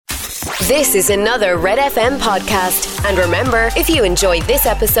This is another Red FM podcast. And remember, if you enjoyed this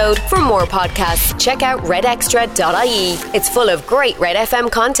episode, for more podcasts, check out redextra.ie. It's full of great Red FM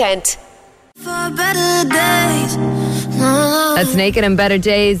content. For better days. That's Naked and Better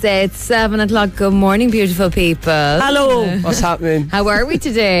Days. It's 7 o'clock. Good morning, beautiful people. Hello. What's happening? How are we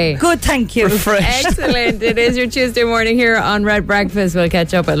today? Good, thank you. Refreshed. Excellent. It is your Tuesday morning here on Red Breakfast. We'll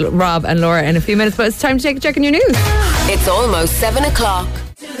catch up with Rob and Laura in a few minutes, but it's time to take a check on your news. It's almost 7 o'clock.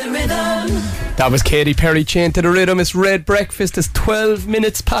 That was Katy Perry, Chain to the Rhythm. It's Red Breakfast. It's 12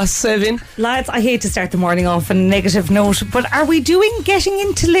 minutes past 7. Lads, I hate to start the morning off on a negative note, but are we doing getting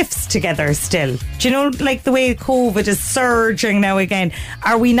into lifts together still? Do you know, like the way COVID is surging now again,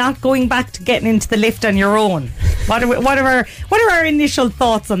 are we not going back to getting into the lift on your own? What are our initial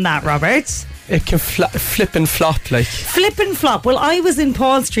thoughts on that, Robert? It can flip and flop like. Flip and flop. Well, I was in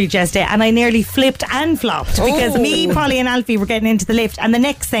Paul Street yesterday and I nearly flipped and flopped because me, Polly and Alfie were getting into the lift, and the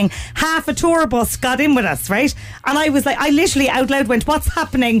next thing, half a tour bus got in with us, right? And I was like, I literally out loud went, what's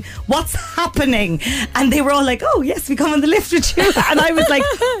happening? What's happening? And they were all like, oh yes, we come in the lift with you. And I was like,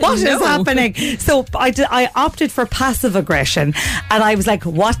 what is happening? So I opted for passive aggression, and I was like,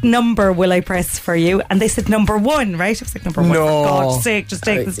 what number will I press for you? And they said number 1, right? I was like, number 1, for God's sake, just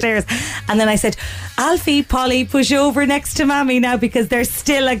take the stairs. And then I said, Alfie, Polly, push over next to Mammy now, because there's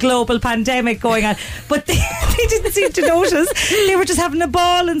still a global pandemic going on. But they didn't seem to notice. They were just having a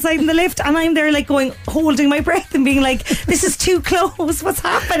ball inside in the lift, and I'm there like going, holding my breath and being like, this is too close, what's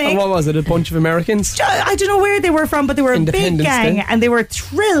happening? And what was it, a bunch of Americans? I don't know where they were from, but they were a big gang and they were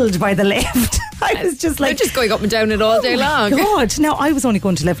thrilled by the lift. I was just like, they're just going up and down it all day long. God, now I was only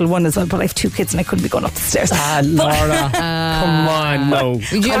going to level 1 as well, but I have 2 kids and I couldn't be going up the stairs. Laura, come on, no.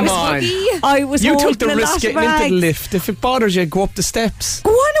 Come on. I was You took the risk getting into the lift. If it bothers you, go up the steps.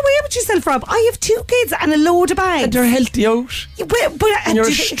 Go on away with yourself, Rob. I have 2 kids and a load of bags. And they're healthy out. And you're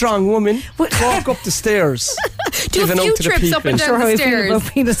a strong woman. Walk up the stairs. Do a few trips up and down the stairs.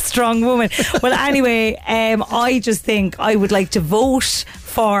 About being a strong woman. Well, anyway, I just think I would like to vote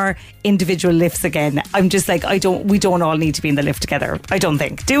for individual lifts again. I'm just like, we don't all need to be in the lift together. I don't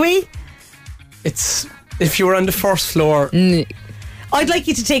think. Do we? It's, if you were on the first floor... I'd like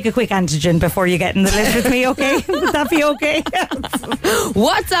you to take a quick antigen before you get in the lift with me, okay? Would that be okay?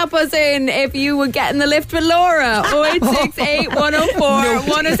 WhatsApp us in if you would get in the lift with Laura. 0868 104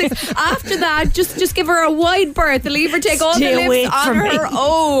 106. After that, just give her a wide berth. Leave her take all the lifts on her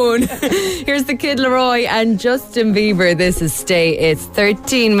own. Here's the Kid Laroi and Justin Bieber. This is Stay. It's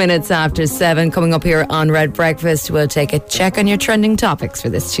 13 minutes after 7. Coming up here on Red Breakfast, we'll take a check on your trending topics for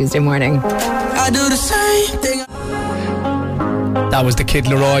this Tuesday morning. I do the same thing. That was the Kid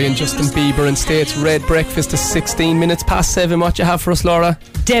Laroi and Justin Bieber and States. Red Breakfast is 16 minutes past 7. What you have for us, Laura?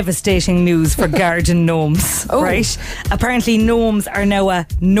 Devastating news for garden gnomes, right? Apparently gnomes are now a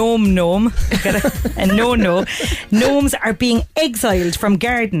gnome. A no. Gnomes are being exiled from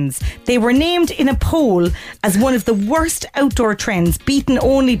gardens. They were named in a poll as one of the worst outdoor trends, beaten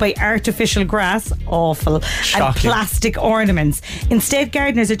only by artificial grass, awful, shocking, and plastic ornaments. Instead,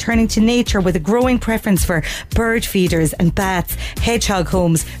 gardeners are turning to nature with a growing preference for bird feeders and bats, hedgehog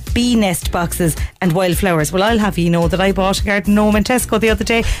homes, bee nest boxes and wildflowers. Well, I'll have you know that I bought a garden gnome in Tesco the other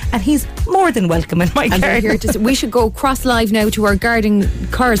day, and he's more than welcome in my garden. We should go cross live now to our garden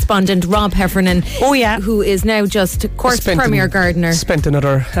correspondent Rob Heffernan. Oh yeah, who is now just Cork's premier gardener. Spent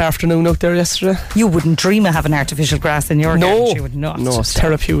another afternoon out there yesterday. You wouldn't dream of having artificial grass in your garden. You would not. No, it's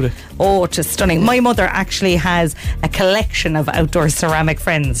therapeutic. Oh, it's just stunning. My mother actually has a collection of outdoor ceramic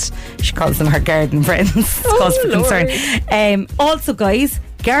friends. She calls them her garden friends. It's cause for concern. Also, guys,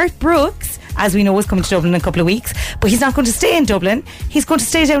 Garth Brooks, as we know, is coming to Dublin in a couple of weeks, but he's not going to stay in Dublin. He's going to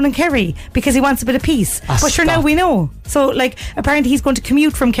stay down in Kerry because he wants a bit of peace. But sure, now we know. So, like, apparently he's going to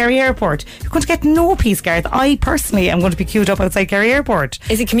commute from Kerry Airport. You're going to get no peace, Garth. I personally am going to be queued up outside Kerry Airport.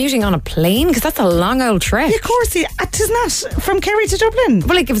 Is he commuting on a plane? Because that's a long old trek. Yeah, of course. It is not from Kerry to Dublin.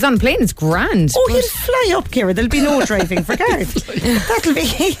 Well, like, if it's on a plane, it's grand. Oh, he'll fly up, Kerry. There'll be no driving for Garth.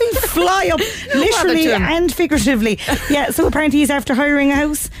 He'll fly up, literally and figuratively. Yeah, so apparently he's after hiring a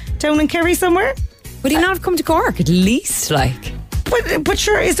house down in Kerry somewhere. Would he not have come to Cork at least, like? But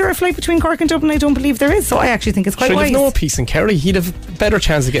sure, is there a flight between Cork and Dublin? I don't believe there is, so I actually think it's quite wise. There's no peace in Kerry. He'd have a better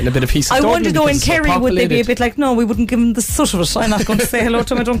chance of getting a bit of peace in Dublin. I wonder though, in Kerry would they be a bit like, no, we wouldn't give him the soot of it. I'm not going to say hello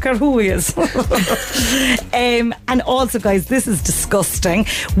to him. I don't care who he is. And also, guys, this is disgusting.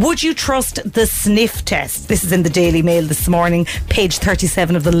 Would you trust the sniff test? This is in the Daily Mail this morning, page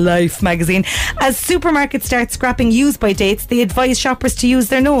 37 of the Life magazine. As supermarkets start scrapping use-by dates, they advise shoppers to use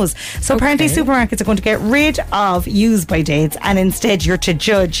their nose. So apparently supermarkets are going to get rid of use-by dates, and instead you're to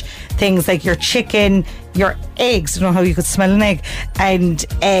judge things like your chicken, your eggs. I don't know how you could smell an egg. And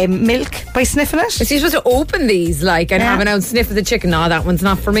milk by sniffing it. So you're supposed to open these, like, and have an old sniff of the chicken. No, that one's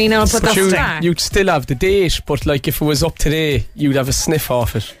not for me. No, I'll put that back. You'd still have the date, but like if it was up today, you'd have a sniff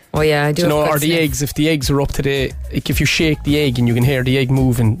off it. Oh yeah, I do. Or the eggs. If the eggs are up today, like if you shake the egg and you can hear the egg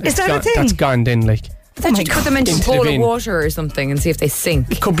moving, is that a thing? That's gone then, like. I thought you put them into a bowl of water or something and see if they sink.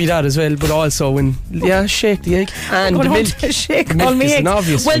 It could be that as well, but also shake the egg and the milk. Shake all my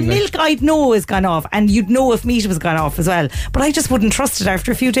eggs. Well, milk I'd know is gone off, and you'd know if meat was gone off as well. But I just wouldn't trust it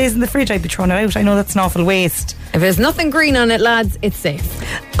after a few days in the fridge. I'd be throwing it out. I know that's an awful waste. If there's nothing green on it, lads, it's safe.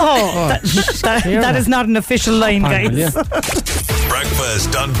 That is not an official line, guys. Yeah.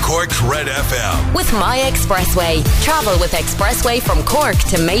 Breakfast on Cork's Red FM. With My Expressway. Travel with Expressway from Cork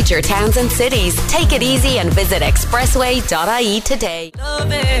to major towns and cities. Take it easy and visit expressway.ie today.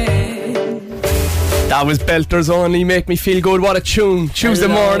 That was Belters Only, Make Me Feel Good. What a tune. Tuesday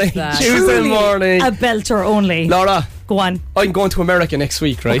morning. Tuesday morning. A belter only. Laura, go on. I'm going to America next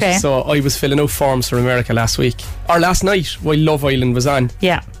week, right? Okay. So I was filling out forms for America last night while Love Island was on.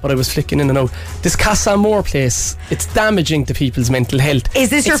 Yeah. But I was flicking in and out. This Casa Amor place, it's damaging to people's mental health. Is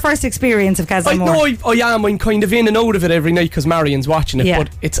this your first experience of Casa Amor? No, I am. I'm kind of in and out of it every night because Marion's watching it, but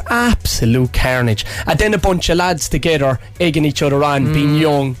it's absolute carnage. And then a bunch of lads together egging each other on, being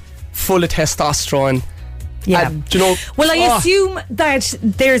young, full of testosterone. Yeah. Well, I assume that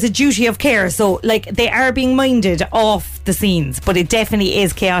there's a duty of care, so like they are being minded off the scenes, but it definitely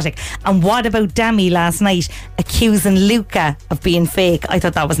is chaotic. And what about Dami last night accusing Luca of being fake? I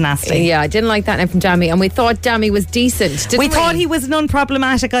thought that was nasty. Yeah, I didn't like that from Dami, and we thought Dami was decent. We thought he was an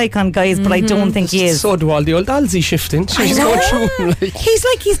unproblematic icon, guys, but I don't think he is. So do all the old Alzi shifting. She's going through him, like.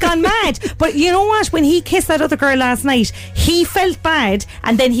 He's gone mad. But you know what? When he kissed that other girl last night, he felt bad,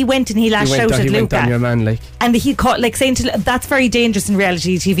 and then he went and he lashed out at Luca. Went on your man, like. And he caught, like, saying that's very dangerous in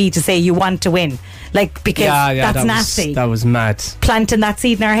reality TV to say you want to win, like, because that's nasty. That was mad. Planting that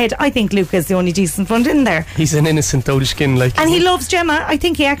seed in our head. I think Luca's the only decent one in there. He's an innocent out of skin, like. And he loves Gemma. I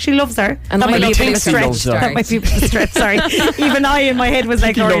think he actually loves her. And that might be a bit of a stretch. That might be a bit of a stretch. Sorry, even I in my head was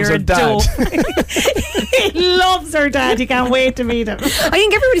like, "Oh, you're a dope." He loves her dad. He can't wait to meet him. I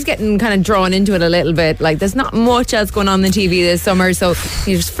think everybody's getting kind of drawn into it a little bit. Like, there's not much else going on the TV this summer, so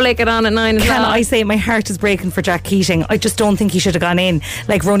you just flick it on at 9 o'clock. Can I say my heart is breaking for Jack Keating? I just don't think he should have gone in.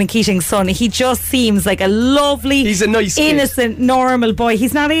 Like Ronan Keating's son, he just seems like a lovely, he's a nice innocent, normal boy.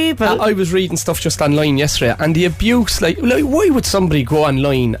 He's not evil. I was reading stuff just online yesterday, and the abuse, like why would somebody go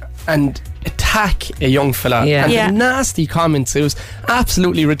online and attack a young fella and the nasty comments? It was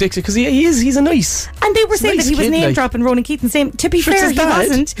absolutely ridiculous because he's a nice, and they were saying nice that he was name dropping Ronan Keating, saying, to be fair, he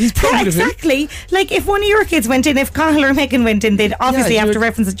wasn't. He's proud of him. Exactly. Like if one of your kids went in, if Cahill or Megan went in, they'd obviously have to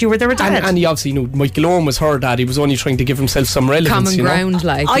reference that you were their dad. And he obviously knew Michael Owen was her dad. He was only trying to give himself some relevance, common ground,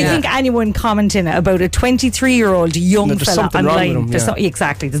 like. I think anyone commenting about a 23-year-old young fella online,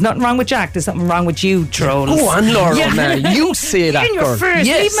 exactly. There's nothing wrong with Jack. There's something wrong with you, trolls. Go on, Laura, man. You say that, in your face.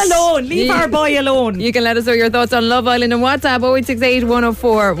 Leave him alone. Leave our boy alone. You can let us know your thoughts on Love Island and WhatsApp 0868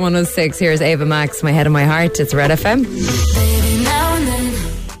 104 106. Here's Ava Max, My Head and My Heart. It's Red FM.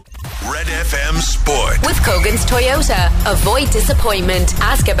 Red FM Sport. With Kogan's Toyota. Avoid disappointment.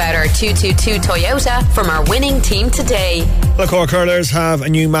 Ask about our 222 Toyota from our winning team today. The Cork Hurlers have a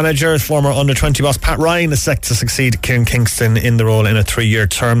new manager. Former under-20 boss Pat Ryan is set to succeed Kieran Kingston in the role in a 3-year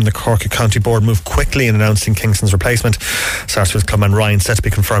term. The Cork County Board moved quickly in announcing Kingston's replacement. Sarsfield clubman Ryan set to be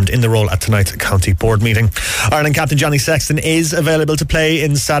confirmed in the role at tonight's County Board meeting. Ireland captain Johnny Sexton is available to play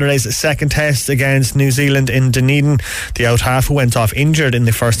in Saturday's second test against New Zealand in Dunedin. The out half, who went off injured in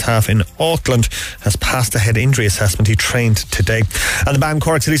the first half in Auckland, has passed a head injury assessment. He trained today. And the band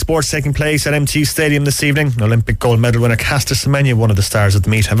Cork City Sports taking place at MT Stadium this evening. Olympic gold medal winner Caster Semenya, one of the stars of the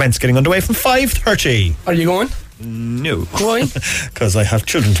meet. Events getting underway from 5:30. Are you going? No. Why? Because I have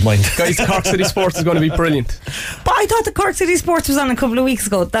children to mind. Guys, Cork City Sports is going to be brilliant. But I thought the Cork City Sports was on a couple of weeks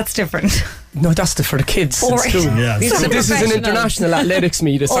ago. That's different. No, that's for the kids in school. Yeah. This is an international athletics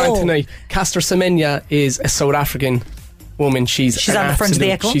meet. It's on tonight. Caster Semenya is a South African woman. She's on the front of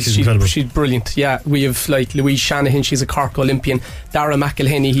the Echo. She's incredible. She's brilliant. Yeah, we have like Louise Shanahan. She's a Cork Olympian. Dara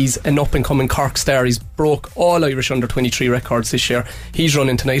McElhenney. He's an up and coming Cork star. He's broke all Irish under 23 records this year. He's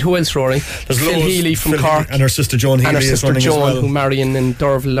running tonight. Who else, Rory? There's Phil Healy from Cork, and her sister Joan Healy, and her sister is running Joan, as well. who Marion and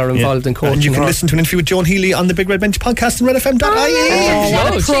Dorval are involved in coaching. And you can her. listen to an interview with Joan Healy on the Big Red Bench podcast on redfm.ie.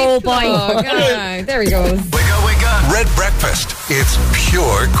 What a pro boy. There he goes. Wake up. Red Breakfast. It's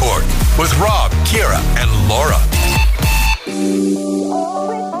pure Cork with Rob, Ciara and Laura.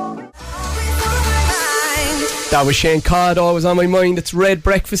 That was Shane Codd, always on my mind. It's Red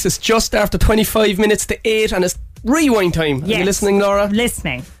Breakfast. It's just after 25 minutes to 8 and it's rewind time. Yes. Are you listening, Laura?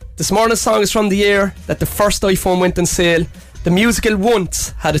 Listening. This morning's song is from the year that the first iPhone went on sale. The musical Once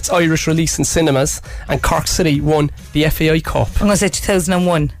had its Irish release in cinemas, and Cork City won the FAI Cup. I'm going to say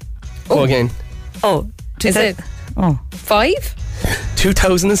 2001. Go again. Oh, Is it? Oh. 5?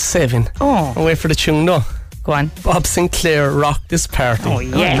 2007. Oh. I'll wait for the tune now. Go on. Bob Sinclair rocked this party. Oh,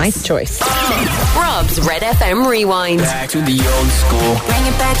 yes. Nice choice. Rob's Red FM Rewind. Back to the old school. Bring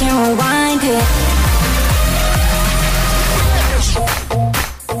it back and rewind it.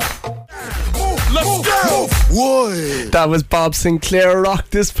 Let's go! That was Bob Sinclair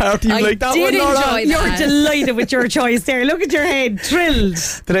rocked this party. I like that did one, Laura? enjoy You're that. delighted with your choice there. Look at your head, thrilled.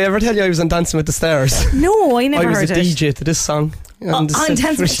 Did I ever tell you I was on Dancing with the Stars? No, I never I was heard a it. DJ to this song. On Dancing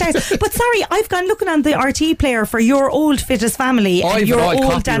with the Stars. But sorry, I've gone looking on the RT player for your old Fittest Family and I've your it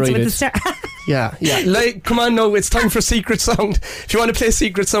all old Dancing with the copyrighted. Stars. Yeah. Like, come on now, it's time for Secret Sound. If you want to play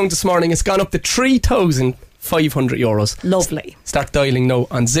Secret Sound this morning, it's gone up to €3,500. Lovely. Start dialing now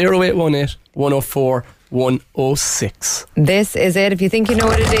on 0818 104 106. This is it. If you think you know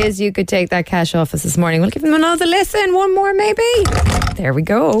what it is, you could take that cash off us this morning. We'll give them another listen. One more, maybe. There we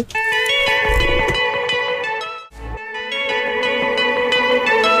go.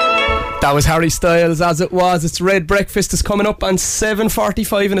 That was Harry Styles, As It Was. It's Red Breakfast is coming up on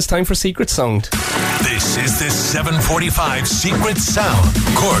 7:45 and it's time for Secret Sound. This is the 7:45 Secret Sound,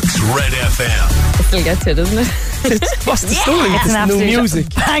 Cork's Red FM. Still gets it, doesn't it? What's the story with It's this an new absolute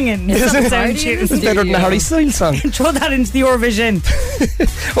music? banging. Isn't it? Sound tune. It's better than the Harry Styles song. Throw that into the Eurovision.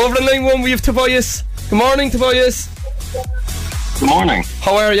 Over in line 1 we have Tobias. Good morning, Tobias. Good morning.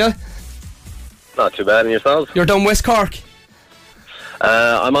 How are you? Not too bad, and yourselves? You're down West Cork.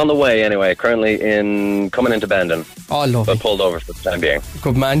 I'm on the way anyway, currently coming into Bandon, Oh, lovely. but pulled over for the time being.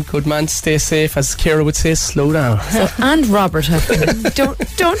 Good man. Stay safe. As Ciara would say, slow down. And Robert,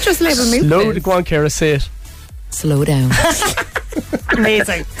 don't just label me. Slow. Go on, Ciara, say it. Slow down.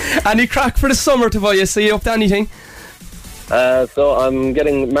 Amazing. Any crack for the summer, Tobias? Are you up to anything? So I'm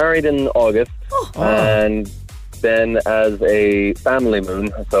getting married in August, and then as a family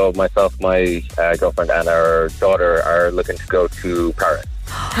moon, so myself, my girlfriend and our daughter are looking to go to Paris.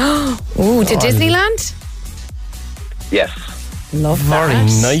 Ooh, to Disneyland? Yes. Love Very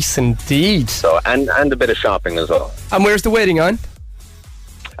that. nice indeed. So and a bit of shopping as well. And where's the wedding on?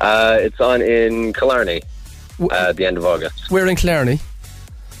 It's on in Killarney at the end of August. We're in Killarney.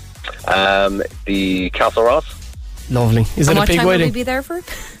 The Castle Ross. Lovely. Is And it a what big time will we wedding? be there for?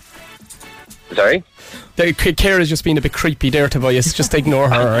 Sorry? Ciara's just being a bit creepy there, Tobias. Just ignore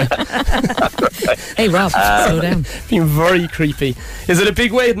her, alright? Hey, Rob, slow down. Being very creepy. Is it a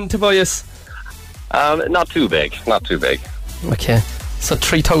big wedding, Tobias? Not too big. Not too big. Okay. So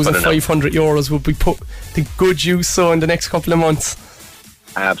 €3,500 will be put to good use so in the next couple of months.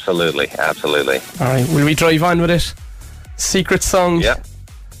 Absolutely. Alright, will we drive on with it? Secret Song. Yeah.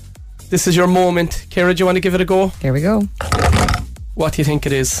 This is your moment. Ciara, do you want to give it a go? There we go. What do you think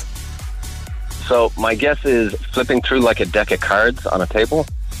it is? So my guess is flipping through like a deck of cards on a table.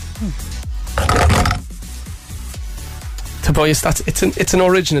 Tobias, it's an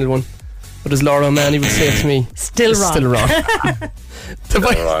original one. But as Laura O'Mahony would say to me, Still it's wrong. Still wrong.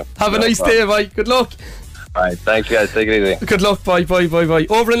 Tobias, wrong. have a nice day, bye. Good luck. All right, thanks guys. Take it easy. Good luck, bye.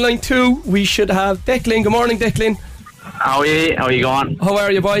 Over in line 2, we should have Declan. Good morning, Declan. How are you going? How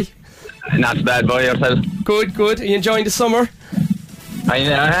are you, boy? Not too bad, boy. Yourself? Good. Are you enjoying the summer?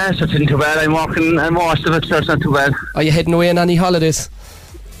 It's not too bad. I'm working most of it, so it's not too bad. Are you heading away on any holidays?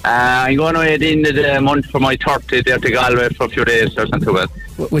 I'm going away at the end of the month for my 30th there to Galway for a few days, so it's not too bad.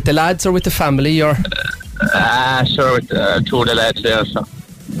 With the lads or with the family? Or Sure, with 2 of the lads there. So.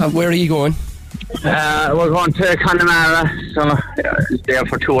 where are you going? We're going to Connemara, so there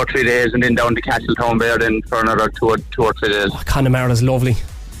for 2 or 3 days, and then down to Castletown there then for another 2 or 3 days. Oh, Connemara's lovely.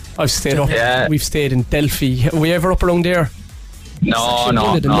 I've stayed up. Yeah. We've stayed in Delphi. Were we ever up around there? No. One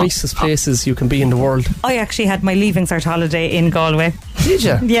of the nicest places you can be in the world. I actually had my leaving cert holiday in Galway. Did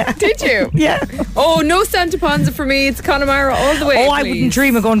you? Yeah. Did you? Yeah. Oh, no Santa Ponza for me. It's Connemara all the way. Oh, I wouldn't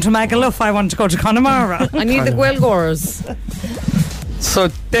dream of going to Magaluf. I want to go to Connemara. I need the Gwelgors. So,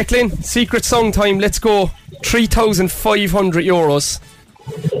 Declan, Secret Song time. Let's go. €3,500.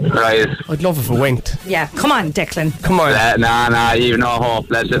 Right. I'd love if it went. Yeah. Come on, Declan. Come on. Nah, you've no hope.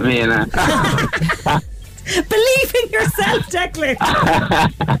 That's it, me. Believe in yourself, Declan.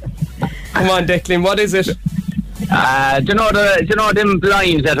 Come on, Declan. What is it? Do you know them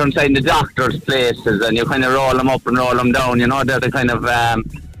blinds that are inside the doctor's places, and you kind of roll them up and roll them down? You know, they're the kind of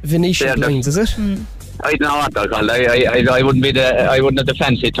Venetian blinds, is it? I don't know what they're called. I wouldn't have the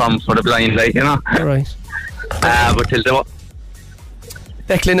fancy term for the blind, like, you know. All right. But till the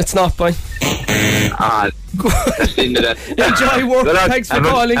Declan, it's not, boy. Enjoy work. Thanks for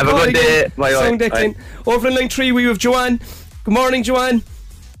calling. Have a good day. Sound Declan. Over in line 3 we have Joanne. Good morning, Joanne.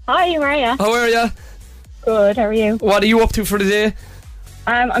 Hi, Maria. How are you? Good, how are you? What are you up to for the day?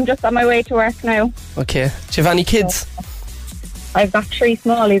 I'm just on my way to work now. Okay. Do you have any kids? I've got 3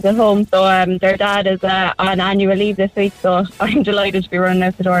 smallies at home, so their dad is on annual leave this week, so I'm delighted to be running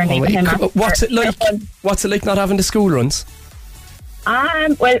out the door and leaving him. What's it like? What's it like not having the school runs?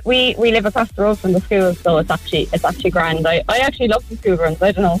 Well, we live across the road from the school, so it's actually grand. I actually love the school runs.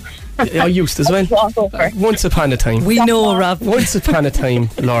 I don't know. I used as well. Once upon a time. We know, Rob. Once upon a time,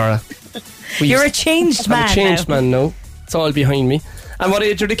 Laura. You're a changed man. I'm a changed man now. It's all behind me. And what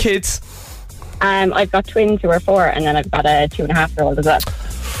age are the kids? I've got twins who are 4, and then I've got a 2.5-year-old as well.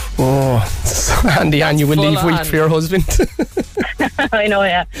 Oh, and the annual leave week for your husband. I know,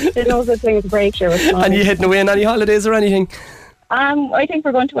 yeah. There's no such thing as a break here. And you heading away on any holidays or anything? I think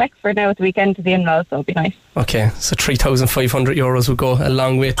we're going to Wexford now at the weekend to the in-laws, so it'll be nice. Okay, so €3,500 will go a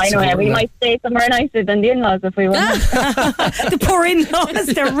long way. I know, yeah, we might stay somewhere nicer than the in-laws if we want. The poor in-laws,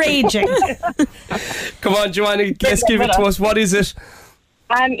 they're raging. Come on, Joanna, let's give it to us. What is it?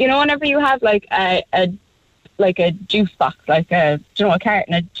 Whenever you have like a juice box, like a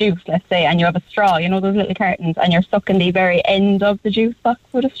carton of juice, let's say, and you have a straw, those little cartons, and you're sucking the very end of the juice box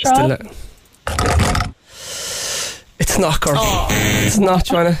with a straw. It's not, Cork. It's not,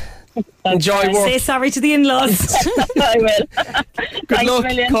 Joanna. Enjoy work. Say sorry to the in-laws. I will. Good luck.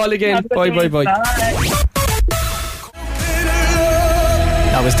 Call again. Bye.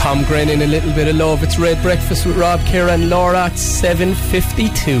 That was Tom Grennan, A Little Bit of Love. It's Red Breakfast with Rob, Ciara and Laura at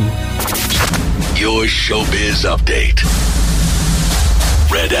 7:52. Your showbiz update.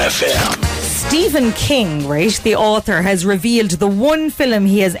 Red FM. Stephen King, right, the author, has revealed the one film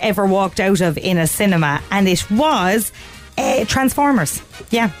he has ever walked out of in a cinema, and it was Transformers.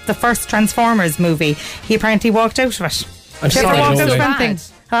 Yeah, the first Transformers movie. He apparently walked out of it. I'm sorry, walked out of anything?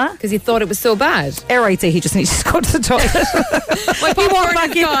 Huh? Because he thought it was so bad. Right, he just needs to go to the toilet. My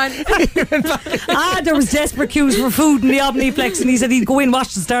popcorn is gone. There was desperate queues for food in the Omniplex, and he said he'd go in,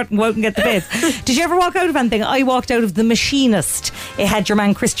 watch the start and go out and get the beds. Did you ever walk out of anything? I walked out of The Machinist. It had your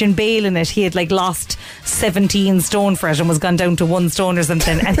man Christian Bale in it. He had lost 17 stone for it and was gone down to 1 stone or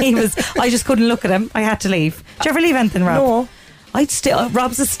something, and I just couldn't look at him. I had to leave. Did you ever leave anything, Rob? No. I'd stay.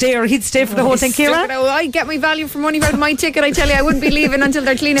 Rob's a stayer. He'd stay for the whole thing, Ciara. I'd get my value for money out of my ticket. I tell you, I wouldn't be leaving until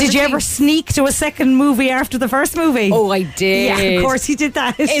they're cleaning. Did you ever sneak to a second movie after the first movie? Oh, I did. Yeah, of course he did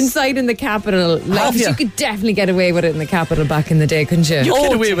that. Inside in the Capitol. You could definitely get away with it in the Capitol back in the day, couldn't you? You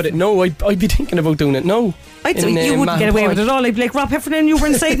get away with it? No, I'd be thinking about doing it. No. You wouldn't get away with it at all. I'd be like, Rob Heffernan, you were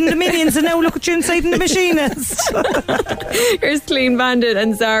inside in the Minions, and now look at you inside in the Machinist. Here's Clean Bandit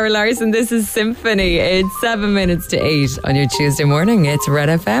and Zara Larson. This is Symphony. It's 7 minutes to 8 on your Tuesday morning. It's Red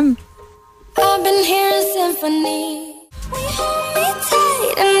FM. I've been hearing symphony. Hold me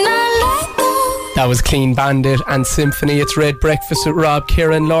tight and I let go. That was Clean Bandit and Symphony. It's Red Breakfast with Rob,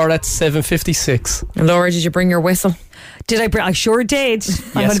 Ciara and Laura at 7:56. Laura, did you bring your whistle? Did I sure did.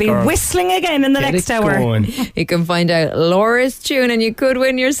 I'm going to be whistling again in the next hour. You can find out Laura's tune and you could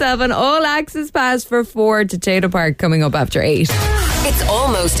win yourself an all-access pass for 4 to Tato Park coming up after 8. It's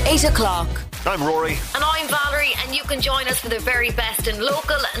almost 8 o'clock. I'm Rory. And I'm Valerie, and you can join us for the very best in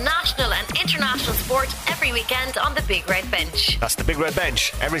local, national and international sport every weekend on the Big Red Bench. That's the Big Red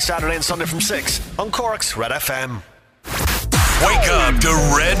Bench, every Saturday and Sunday from 6 on Cork's Red FM. Wake up to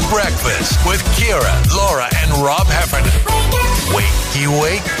Red Breakfast with Ciara, Laura and Rob Heffernan. Wakey,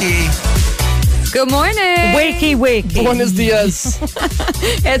 wakey. Good morning. Wakey. Buenos dias.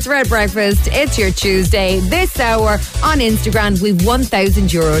 It's Red Breakfast. It's your Tuesday. This hour on Instagram, we've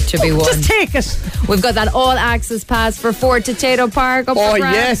 €1,000 to be won. Just take it. We've got that all-access pass for 4 to Tato Park. Up oh, for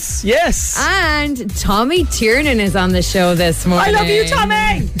grabs. yes. And Tommy Tiernan is on the show this morning. I love you,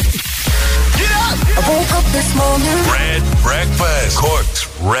 Tommy. I woke up this morning. Red Breakfast, Cork's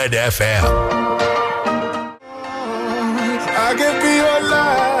Red FM. I can be your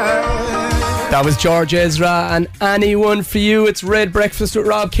life. That was George Ezra and Anyone for You. It's Red Breakfast with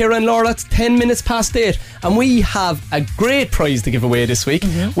Rob, Ciara and Laura. It's 10 minutes past 8 and we have a great prize to give away this week.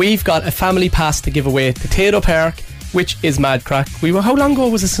 We've got a family pass to give away to Tato Park, which is mad crack. How long ago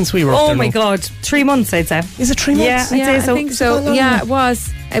was it since we were up there? Oh my God, 3 months I'd say. Is it 3 months? Yeah, I'd say so. I think so. Yeah, it was.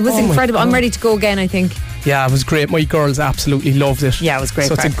 It was incredible. I'm ready to go again, I think. Yeah, it was great. My girls absolutely loved it. Yeah, it was great.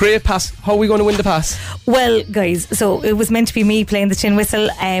 So it's a great pass. How are we going to win the pass? Well, guys, so it was meant to be me playing the tin whistle.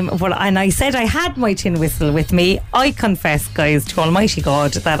 And I said I had my tin whistle with me. I confess, guys, to Almighty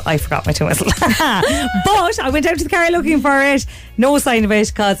God that I forgot my tin whistle. But I went out to the car looking for it. No sign of it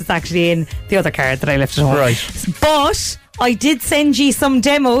because it's actually in the other car that I left at home. Right. But I did send you some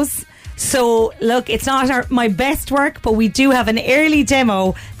demos. So, look, it's not my best work, but we do have an early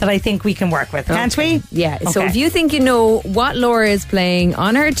demo that I think we can work with, can't we? Yeah. Okay. So if you think you know what Laura is playing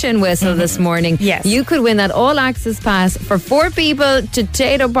on her tin whistle this morning, Yes. you could win that all access pass for 4 people to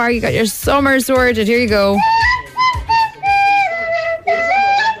Tato Park. You got your summer sorted. Here you go.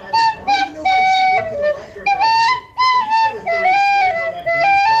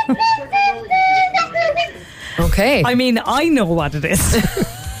 Okay. I mean, I know what it is.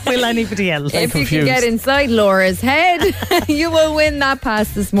 Will anybody else? If you can get inside Laura's head, you will win that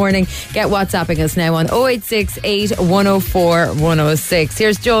pass this morning. Get WhatsApping us now on 0868 104 106.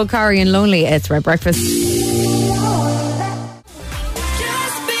 Here's Joel Corry and Lonely. It's Red Breakfast.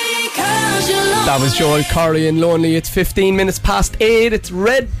 That was Joel Corry and Lonely. It's 15 minutes past 8. It's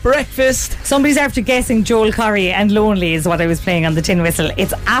Red Breakfast. Somebody's after guessing Joel Corry and Lonely is what I was playing on the tin whistle.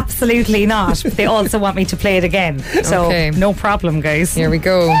 It's absolutely not. They also want me to play it again. So, Okay. no problem, guys. Here we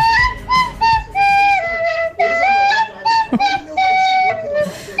go.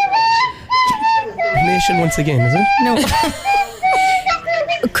 Nation once again, is it? No.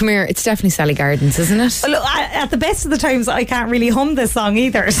 Come here. It's definitely Sally Gardens, isn't it? Look, at the best of the times, I can't really hum this song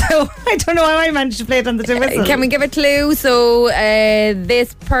either. So, I don't know how I managed to play it on the tin whistle. Can we give a clue? So,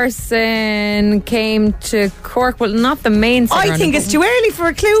 this person came to Cork. Well, not the main singer. I think it's too early for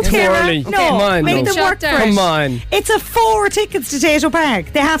a clue, Ciara. early. No, Come on, make no. them work for it. Come on. It's a 4 tickets to Tato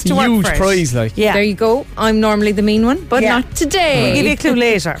Park. They have to work Huge for it. prize, like. Yeah. There you go. I'm normally the mean one, but Yeah. not today. We'll give you a clue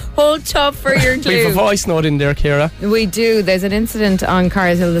later. Hold tough for your We have a clue. voice note in there, Ciara. We do. There's an incident on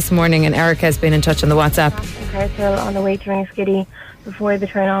Carshill this morning, and Erica has been in touch on the WhatsApp. Carshill on the way to Ringaskiddy before the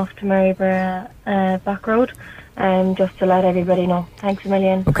turn off to Maryborough back road, just to let everybody know. Thanks a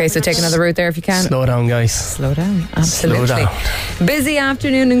million. Okay, so take another route there if you can. Slow down, guys. Slow down. Absolutely. Slow down. Busy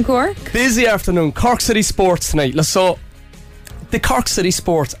afternoon in Cork. Busy afternoon. Cork City Sports tonight. So, the Cork City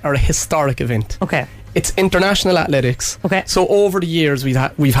Sports are a historic event. Okay. It's international athletics. Okay. So over the years, we've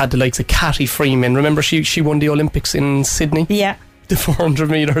had the likes of Cathy Freeman. Remember, she won the Olympics in Sydney. Yeah. The 400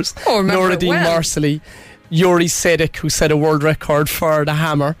 metres. Oh, remember Nora it Dean well. Marcelli, Yuri Sedek, who set a world record for the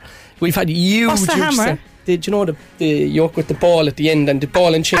hammer. We've had huge. What's the hammer? Did you know the yoke with the ball at the end and the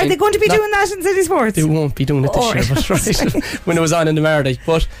ball and chain? Are they going to be doing that in City Sports? They won't be doing it this Oh, year, but right, when it was on in the Mardy.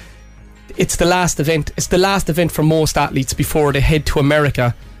 But it's the last event. It's the last event for most athletes before they head to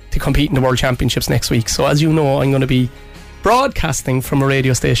America to compete in the World Championships next week. So as you know, I'm going to be broadcasting from a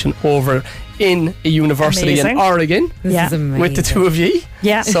radio station over in a university Amazing. in Oregon. This is amazing. With the two of you.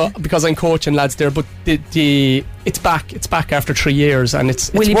 Yeah. So because I'm coaching lads there, but it's back after 3 years, and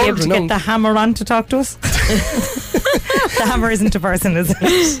it's Will you be world able to renowned. get the hammer on to talk to us? The hammer isn't a person, is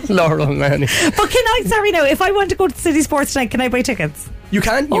it? Laura O'Mahony. But sorry now, if I want to go to City Sports tonight, can I buy tickets? You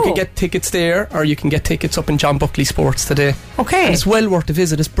can get tickets there, or you can get tickets up in John Buckley Sports today. Okay. And it's well worth a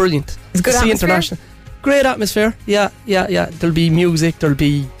visit. It's brilliant. It's good To see atmosphere? international. Great atmosphere. Yeah. There'll be music. There'll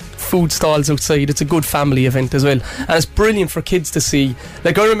be food stalls outside. It's a good family event as well, and it's brilliant for kids to see.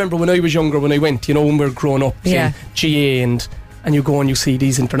 Like, I remember when I was younger, when I went, when we were growing up, Yeah. GA, and you go and you see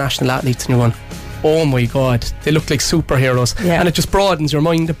these international athletes, and you're going, oh my God, they look like superheroes. Yeah. And it just broadens your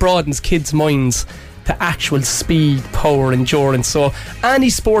mind. It broadens kids' minds to actual speed, power, endurance. So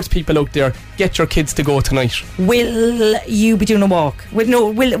any sports people out there, get your kids to go tonight. Will you be doing a walk?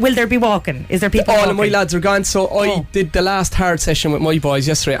 Will there be walking? Is there people All walking? of my lads are gone. So I did the last hard session with my boys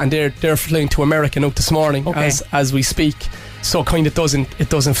yesterday, and they're flying to America now this morning as we speak. So kind of it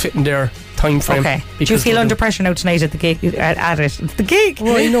doesn't fit in their time frame. Okay. Do you feel under pressure now tonight at the gig? At it? It's the gig.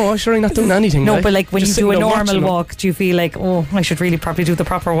 Well, I know, sure, I'm not doing anything. No, but like when Just you do a sitting there normal watching them. walk, do you feel like, oh, I should really probably do the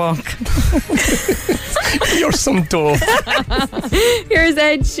proper walk? You're some dope. Here's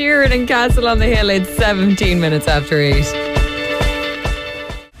Ed Sheeran and Castle on the Hill. It's 17 minutes after 8.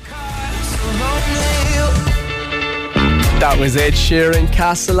 That was Ed Sheeran,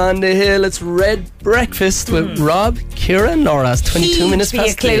 Castle on the Hill. It's Red Breakfast with Rob, Ciara and Laura. It's 22 minutes He'd be a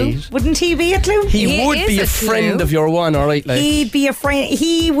past clue. 8. Wouldn't he be a clue? He would be a friend clue. of your one, alright? Like. He'd be a friend.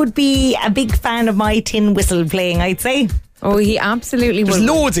 He would be a big fan of my tin whistle playing, I'd say. Oh, he absolutely There's would.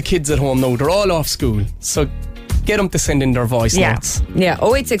 loads of kids at home now. They're all off school. So get them to send in their voice notes. Yeah,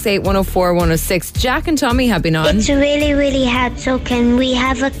 0868 104 106. Jack and Tommy have been on. It's really, really hard, so can we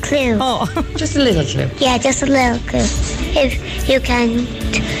have a clue? Oh, Just a little clue. Yeah, just a little clue. If you can,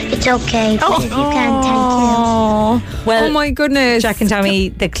 it's okay. But if you can, thank you. well, Oh my goodness. Jack and Tommy,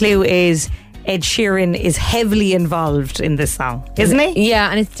 the clue is Ed Sheeran is heavily involved in this song, isn't he? Yeah,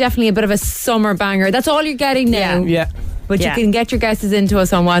 and it's definitely a bit of a summer banger. That's all you're getting now. Yeah. But Yeah. you can get your guesses into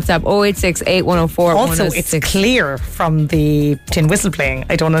us on WhatsApp 0868 104 Also, 106. it's clear from the tin whistle playing.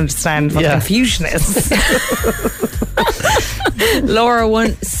 I don't understand what the Yeah. confusion is. Laura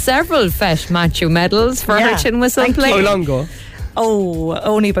won several Fesh Machu medals for her chin whistle play. How long ago? Oh,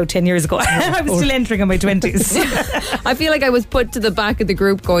 only about 10 years ago. I was still entering in my 20s. I feel like I was put to the back of the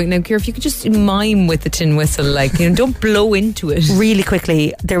group going, now, Ciara, if you could just mime with the tin whistle, like, you know, don't blow into it. Really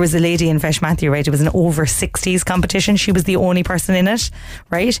quickly, there was a lady in Fesh Matthew, right? It was an over 60s competition. She was the only person in it,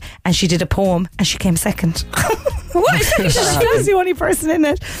 right? And she did a poem and she came second. What? She was the only person in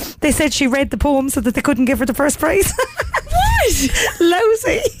it. They said she read the poem so that they couldn't give her the first prize. What?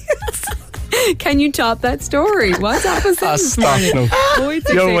 Lousy. Can you top that story? What's happened this morning?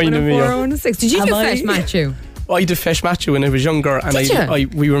 You're winding me up. Did you do Fesh Machu? I did Fesh Machu when I was younger,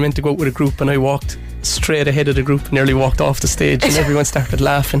 and we were meant to go out with a group, and I walked straight ahead of the group, nearly walked off the stage, and everyone started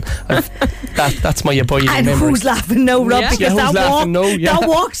laughing. That's my abiding memory. And who's laughing now, Rob? Because that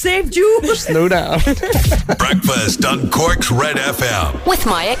walk saved you. Slow down. Breakfast on Cork's Red FM. With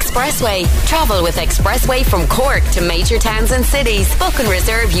My Expressway. Travel with Expressway from Cork to major towns and cities. Book and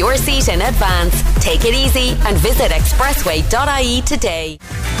reserve your seat in advance. Take it easy and visit expressway.ie today.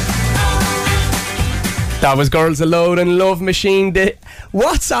 That was Girls Aloud and Love Machine. The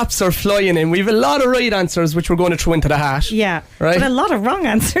WhatsApps are flying in. We have a lot of right answers which we're going to throw into the hat. Yeah, right? But a lot of wrong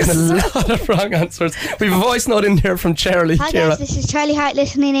answers. And a lot of wrong answers. We have a voice note in there from Charlie. Hi Ciara. guys, this is Charlie Hart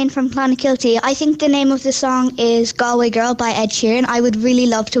listening in from Clonakilty. I think the name of the song is Galway Girl by Ed Sheeran. I would really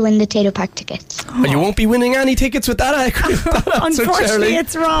love to win the Tato Park tickets. Oh. You won't be winning any tickets with that answer, Unfortunately, Charlie.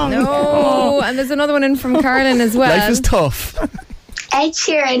 it's wrong. No, and there's another one in from Carolyn as well. Life is tough. Ed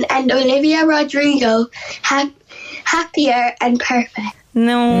Sheeran and Olivia Rodrigo Happier and Perfect.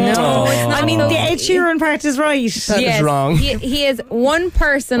 No. I mean, the Ed Sheeran part is right. That is wrong. He is one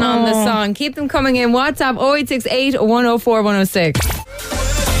person on the song. Keep them coming in. WhatsApp 0868 104 106.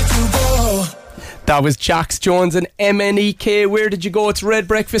 That was Jax Jones and MNEK. Where did you go? It's Red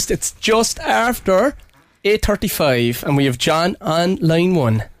Breakfast. It's just after 8:35, and we have John on line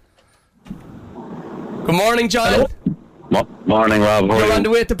 1. Good morning, John. Morning, Rob. You're on the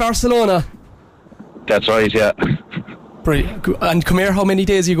way to Barcelona. That's right, yeah. Brilliant. And come here, how many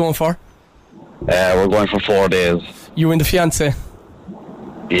days are you going for? We're going for 4 days. You and the fiancé?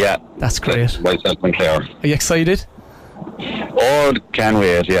 Yeah. That's great. Myself and Claire. Are you excited? Oh, can't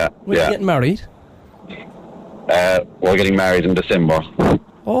wait, yeah. When are you getting married? We're getting married in December.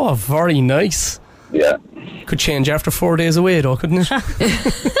 Oh, very nice. Yeah. Could change after 4 days away though, couldn't it?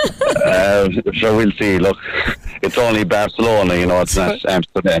 Sure, we'll see. Look, it's only Barcelona, you know, it's not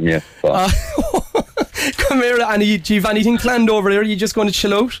Amsterdam yet. So. Come here, Annie. Do you have anything planned over there? Are you just going to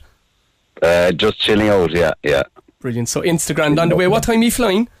chill out? Just chilling out, yeah. Brilliant. So Instagram on the way. What time are you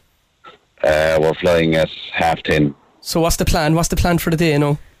flying? We're flying at 10:30. So what's the plan? What's the plan for the day,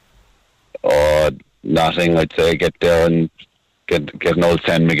 no? Oh, nothing. I'd say get there and get an old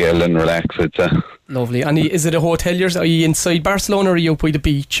San Miguel and relax. Lovely. And is it a hotel? Are you inside Barcelona or are you up by the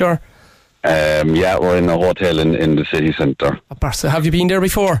beach? Or? Yeah, we're in a hotel in the city centre. Have you been there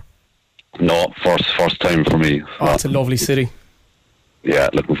before? No, first time for me. Oh, it's a lovely city. Yeah,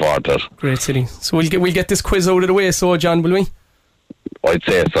 looking forward to it. Great city. So we'll get this quiz out of the way, so John, will we? I'd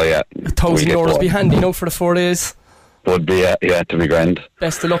say so, yeah. €1,000 will be handy now for the 4 days. Would be, yeah, to be grand.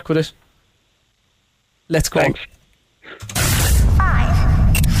 Best of luck with it. Let's go. Thanks.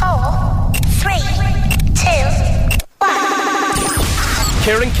 5, 4, 3, 2, 1.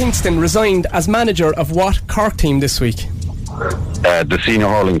 Kieran Kingston resigned as manager of what Cork team this week? The senior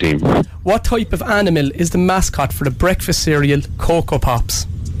hurling team. What type of animal is the mascot for the breakfast cereal Cocoa Pops?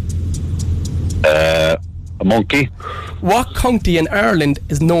 A monkey. What county in Ireland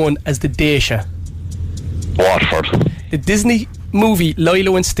is known as the Daisha? Watford. The Disney movie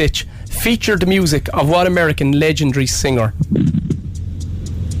Lilo and Stitch featured the music of what American legendary singer?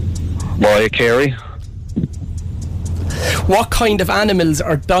 Mariah Carey. What kind of animals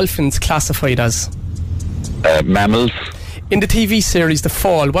are dolphins classified as? Mammals. In the TV series The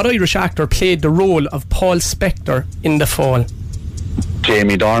Fall, what Irish actor played the role of Paul Spector in The Fall?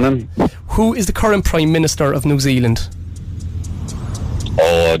 Jamie Dornan. Who is the current Prime Minister of New Zealand?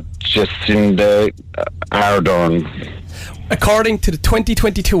 Oh, Jacinda Ardern. According to the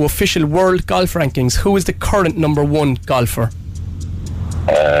 2022 official World Golf Rankings, who is the current number 1 golfer?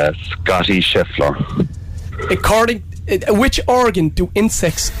 Scotty Scheffler. Which organ do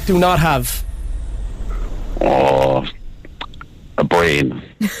insects do not have? Oh, a brain.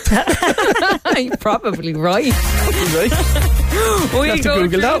 You're probably right. We go through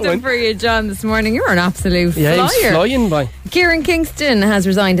them for you, John, this morning. You're an absolute flyer. He's flying by. Kieran Kingston has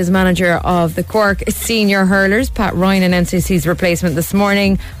resigned as manager of the Cork Senior Hurlers. Pat Ryan and NCC's replacement this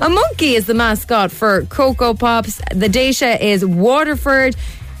morning. A monkey is the mascot for Cocoa Pops. The Daisha is Waterford.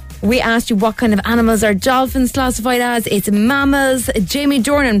 We asked you what kind of animals are dolphins classified as. It's mammals. Jamie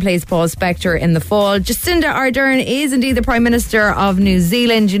Dornan plays Paul Spector in The Fall. Jacinda Ardern is indeed the Prime Minister of New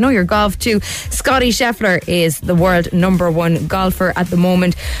Zealand. You know your golf too. Scotty Scheffler is the world #1 golfer at the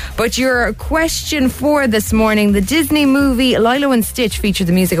moment. But your question for this morning, the Disney movie Lilo and Stitch featured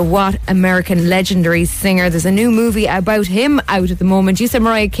the music of what American legendary singer? There's a new movie about him out at the moment. You said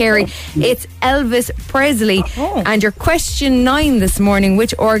Mariah Carey. It's Elvis Presley. And your question 9 this morning,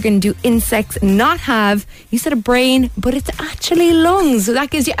 which organ do insects not have? You said a brain, but it's actually lungs. So that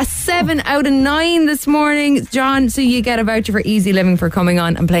gives you a 7 out of 9 this morning, John. So you get a voucher for Easy Living for coming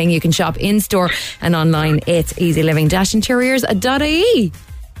on and playing. You can shop in store and online. It's easyliving-interiors.ie.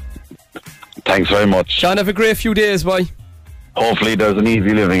 Thanks very much. John, have a great few days, boy. Hopefully there's an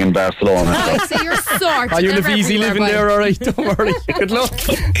easy living in Barcelona. So you're sorted. You'll have easy living there, alright. Don't worry. Good luck.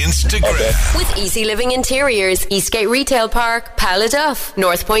 Instagram. With Easy Living Interiors, Eastgate Retail Park, Paladuff,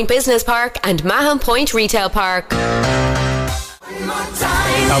 North Point Business Park and Mahon Point Retail Park. That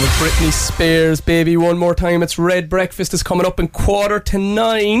was Britney Spears, baby. One more time. It's Red Breakfast is coming up in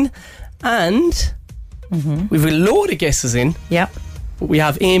 8:45. And we've a load of guesses in. Yep. We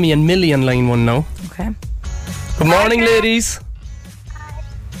have Amy and Millie on line 1 now. Okay. Good morning, ladies.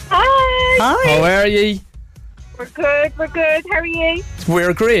 Hi. How are ye? We're good. How are you?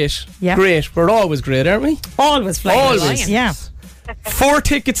 We're great. Yeah. Great. We're always great, aren't we? Always flying. Always. Yeah. 4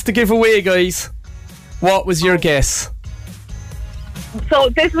 tickets to give away, guys. What was your guess? So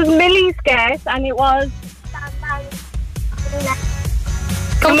this was Millie's guess, and it was...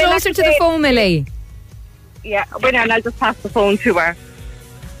 Come closer to the phone, Millie. Yeah, wait now, and I'll just pass the phone to her.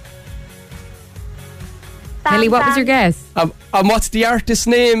 Millie, what was your guess? And what's the artist's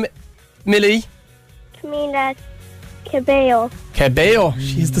name, Millie? Camila Cabello. Cabello.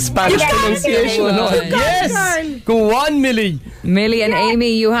 She's the Spanish pronunciation. Yes. Go on, Millie. Millie and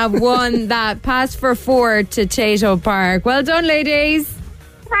Amy, you have won that pass for 4 to Tato Park. Well done, ladies.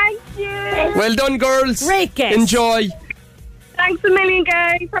 Thank you. Well done, girls. Great guess. Enjoy. Thanks a million,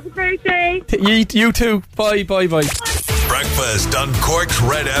 guys. Have a great day. You too. Bye. Breakfast on Cork's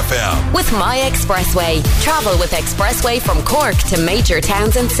Red FM. With My Expressway. Travel with Expressway from Cork to major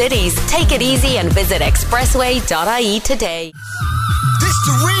towns and cities. Take it easy and visit expressway.ie today. This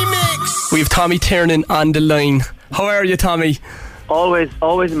the remix. We have Tommy Tiernan on the line. How are you, Tommy? Always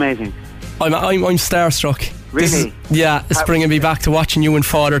amazing. I'm starstruck. Really? It's bringing me back to watching you in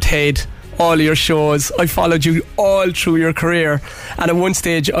Father Ted. All your shows. I followed you all through your career, and at one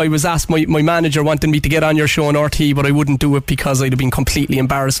stage I was asked, my manager wanted me to get on your show on RT, but I wouldn't do it because I'd have been completely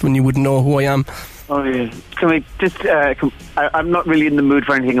embarrassed when you wouldn't know who I am. Oh yeah. Can we just I'm not really in the mood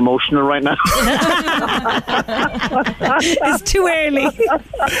for anything emotional right now. It's too early.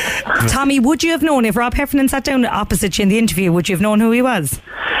 Tommy, would you have known if Rob Heffernan sat down opposite you in the interview? Would you have known who he was?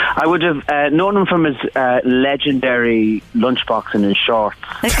 I would have known him from his legendary lunchbox and his shorts.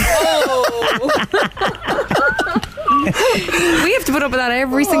 We have to put up with that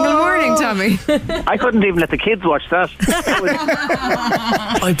every single morning, Tommy. I couldn't even let the kids watch that.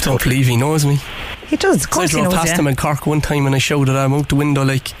 I don't believe he knows me. He does, of course. I drove past him in Cork one time and I shouted at him out the window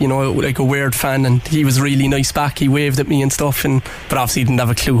like a weird fan, and he was really nice back. He waved at me and stuff, but obviously he didn't have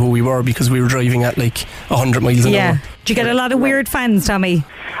a clue who we were because we were driving at like 100 miles an hour. Do you get a lot of weird fans, Tommy?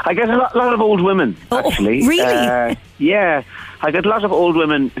 I get a lot of old women, actually. Really? Yeah. I get a lot of old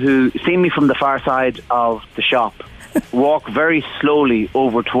women who see me from the far side of the shop, walk very slowly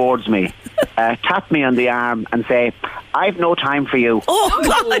over towards me, tap me on the arm and say, "I've no time for you." Oh,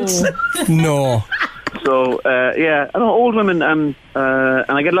 God! No. So, I know old women, and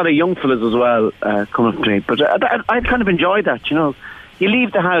I get a lot of young fellas as well coming up to me. But I kind of enjoy that, you know. You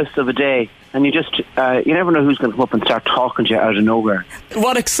leave the house of a day and you just, you never know who's going to come up and start talking to you out of nowhere.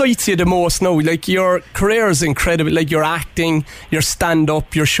 What excites you the most now? Like, your career is incredible. Like, your acting, your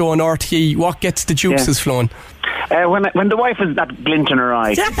stand-up, your show on RTE. What gets the juices flowing? When the wife has that glint in her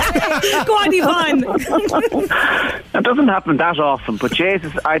eye. Go on, Yvonne. That doesn't happen that often, but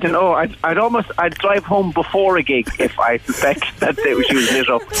Jesus, I don't know. I'd drive home before a gig if I suspect that she was lit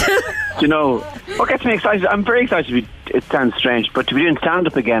up. You know, what gets me excited? I'm very excited. It sounds strange, but to be doing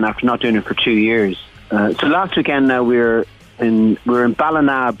stand-up again after not doing it for 2 years. So last weekend now we're in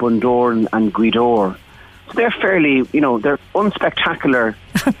Ballina, Bundoran and Gweedore. So they're fairly, they're unspectacular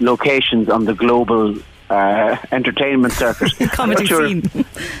locations on the global entertainment circuit. Comedy scene.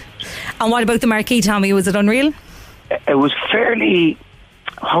 And what about the marquee, Tommy? Was it unreal? It was fairly,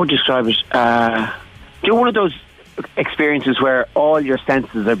 how would you describe it? One of those experiences where all your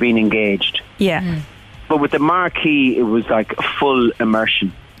senses are being engaged. Yeah. But with the marquee, it was like a full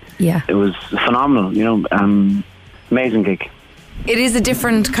immersion. Yeah. It was phenomenal, amazing gig. It is a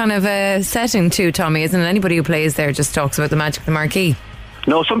different kind of setting too, Tommy, isn't it? Anybody who plays there just talks about the magic of the marquee.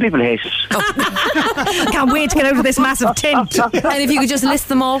 No, some people hate it. Can't wait to get out of this massive tent. And if you could just list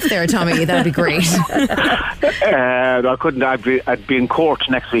them off there, Tommy, that'd be great. I couldn't. I'd be in court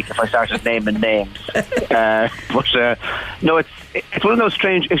next week if I started naming names. No, it's one of those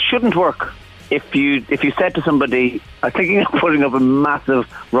strange. It shouldn't work. If you said to somebody, "I'm thinking of putting up a massive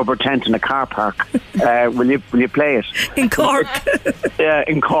rubber tent in a car park, will you play it in Cork?" Yeah,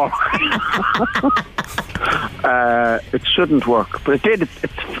 in Cork. It shouldn't work, but it did.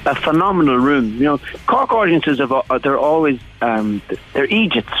 It's a phenomenal room. You know, Cork audiences they're always they're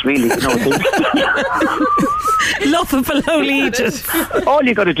Egypts, really. You know, lovable old Egypts. All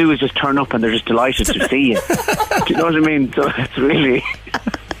you got to do is just turn up, and they're just delighted to see you. Do you know what I mean? So it's really.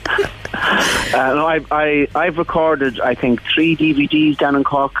 No, I've recorded, I think, 3 DVDs down in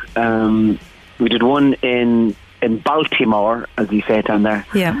Cork. We did one in Baltimore, as you say it down there.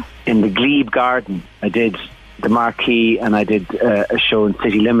 Yeah. In the Glebe Garden. I did the Marquee, and I did a show in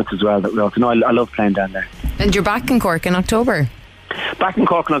City Limits as well. I love playing down there. And you're back in Cork in October? Back in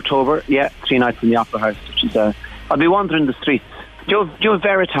Cork in October, yeah. 3 nights in the Opera House, which is I'll be wandering the streets. Do you have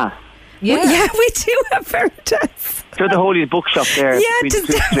Veritas? Yeah, we do have Veritas. So the Holy's bookshop there. Yeah,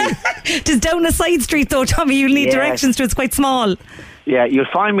 just down a side street though, Tommy. You'll need directions to it. It's quite small. Yeah, you'll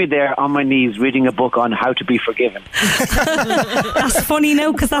find me there on my knees reading a book on how to be forgiven. That's funny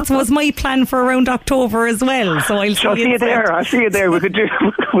now, because that was my plan for around October as well. So I'll see you there. I'll see you there. We could do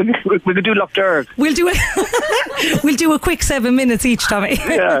Loch Derg. We'll do it. We'll do a quick 7 minutes each, Tommy.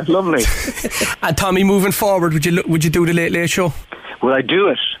 Yeah, lovely. And Tommy, moving forward, would you do the Late Late Show? Will I do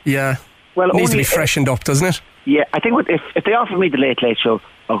it? Yeah. Well, it needs to be freshened up, doesn't it? Yeah, I think if they offered me the Late Late Show,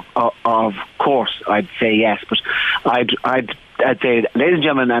 of course I'd say yes. But I'd say, ladies and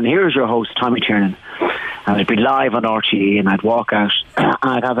gentlemen, and here's your host, Tommy Tiernan, and I'd be live on RTE, and I'd walk out, and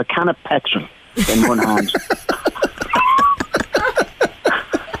I'd have a can of petrol in one hand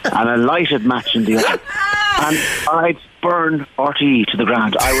and a lighted match in the other, and I'd burn RTE to the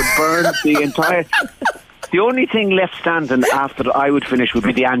ground. I would burn the entire. The only thing left standing after I would finish would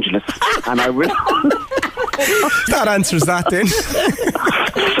be the Angelus, and I will. That answers that then.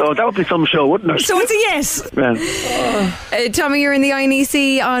 So that would be some show, wouldn't it? So it's a yes. Yeah. Tommy, you're in the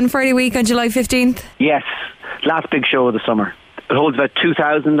INEC on Friday week on July 15th? Yes, last big show of the summer. It holds about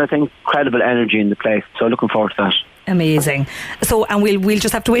 2,000, I think. Incredible energy in the place, so looking forward to that. Amazing. So, and we'll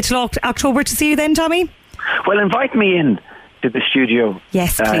just have to wait till October to see you then, Tommy? Well, invite me in to the studio.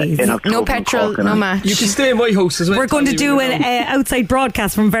 Yes, please. In October, no petrol, no match. You can stay in my house as well. We're going to do an outside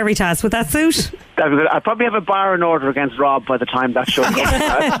broadcast from Veritas. Would that suit? That'd be good. I'd probably have a bar in order against Rob by the time that show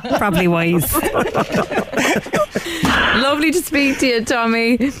comes. Probably wise. Lovely to speak to you,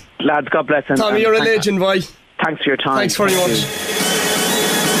 Tommy. Lads, God bless him. Tommy, you're a legend, boy. Thanks for your time. Thanks very much.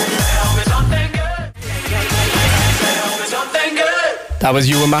 That was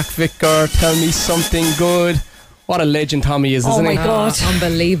Ewan McVicker. Tell me something good. What a legend Tommy is, isn't he? Oh my God.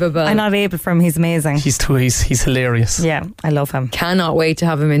 Unbelievable. I'm not able for him. He's amazing. He's hilarious. Yeah, I love him. Cannot wait to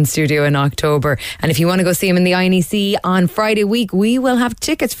have him in studio in October. And if you want to go see him in the INEC on Friday week, we will have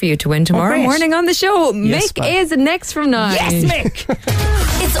tickets for you to win tomorrow morning on the show. Yes, Mick is next from 9. Yes, Mick.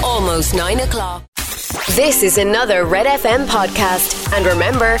 It's almost 9 o'clock. This is another Red FM podcast. And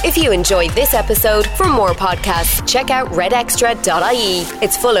remember, if you enjoyed this episode, for more podcasts, check out redextra.ie.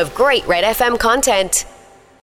 It's full of great Red FM content.